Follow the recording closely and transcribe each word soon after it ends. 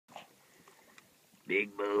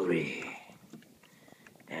Big booty.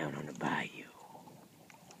 Down on the bayou.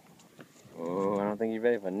 Oh, I don't think he's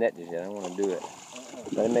ready for a net just yet. I don't want to do it.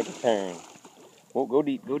 Let him make a turn. Oh, go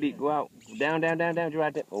deep, go out. Down, down, down, down,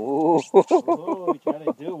 right there. Oh, oh, he's trying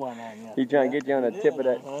to do one on you. He's trying to get you on the tip of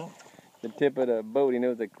that, the tip of the boat. He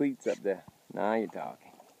knows the cleats up there. Now you're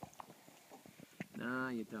talking. Now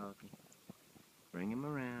you're talking. Bring him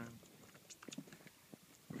around.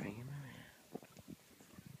 Bring him around.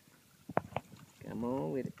 Come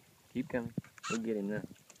on with it. Keep coming. We'll get him now.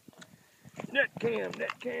 Net cam,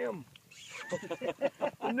 net cam.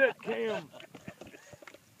 Net cam.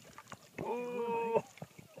 Oh,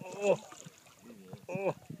 oh,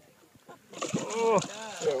 oh, oh.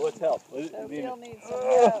 Sure, what's help? Sophia needs some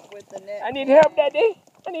help with the net. I need help, Daddy.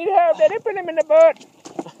 I need help, Daddy. Put him in the boat.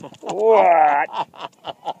 What?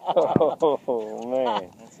 Oh,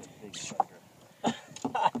 man. That's a big sucker. How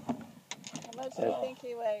much do you think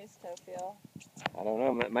he weighs, Sophia? I don't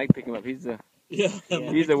know. Mike pick him up. He's the Yeah.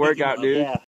 he's the workout dude. Yeah.